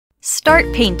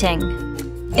Start painting.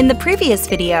 In the previous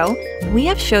video, we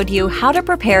have showed you how to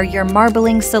prepare your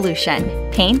marbling solution,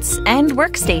 paints, and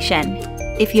workstation.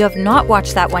 If you have not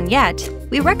watched that one yet,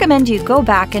 we recommend you go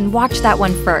back and watch that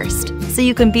one first, so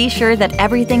you can be sure that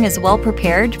everything is well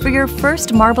prepared for your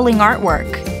first marbling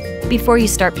artwork. Before you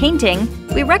start painting,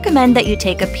 we recommend that you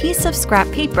take a piece of scrap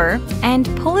paper and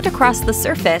pull it across the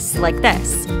surface like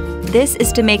this. This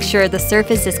is to make sure the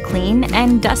surface is clean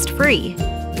and dust-free.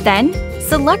 Then,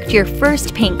 select your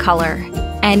first paint color,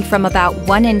 and from about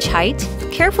 1 inch height,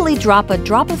 carefully drop a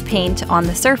drop of paint on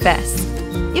the surface.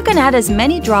 You can add as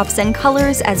many drops and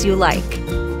colors as you like.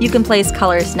 You can place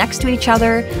colors next to each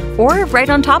other or right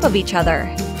on top of each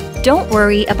other. Don't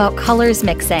worry about colors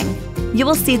mixing. You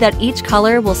will see that each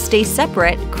color will stay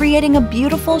separate, creating a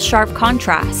beautiful sharp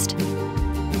contrast.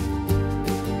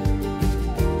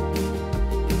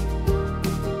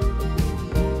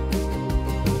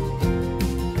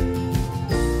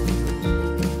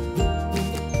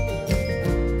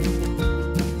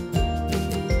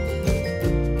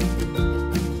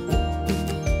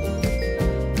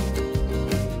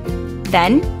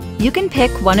 Then, you can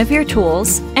pick one of your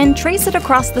tools and trace it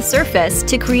across the surface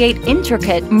to create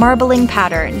intricate marbling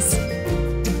patterns.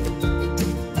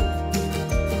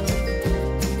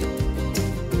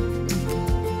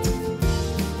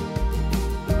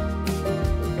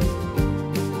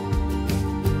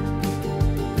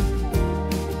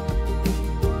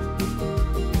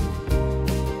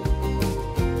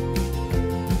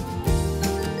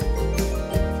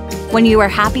 When you are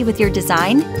happy with your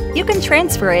design, you can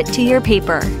transfer it to your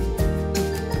paper.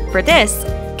 For this,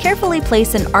 carefully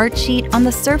place an art sheet on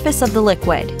the surface of the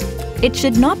liquid. It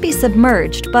should not be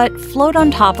submerged, but float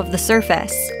on top of the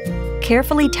surface.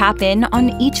 Carefully tap in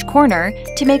on each corner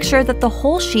to make sure that the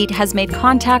whole sheet has made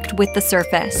contact with the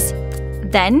surface.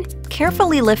 Then,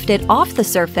 carefully lift it off the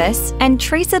surface and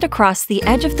trace it across the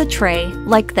edge of the tray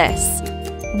like this.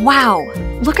 Wow!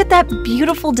 Look at that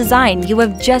beautiful design you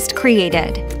have just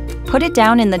created. Put it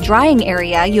down in the drying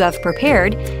area you have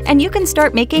prepared, and you can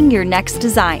start making your next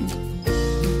design.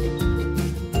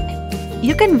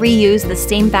 You can reuse the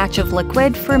same batch of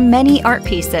liquid for many art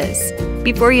pieces.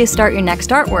 Before you start your next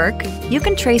artwork, you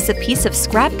can trace a piece of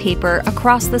scrap paper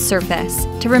across the surface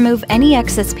to remove any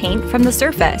excess paint from the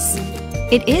surface.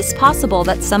 It is possible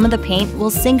that some of the paint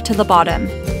will sink to the bottom.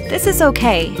 This is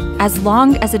okay. As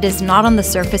long as it is not on the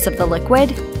surface of the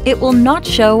liquid, it will not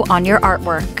show on your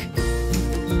artwork.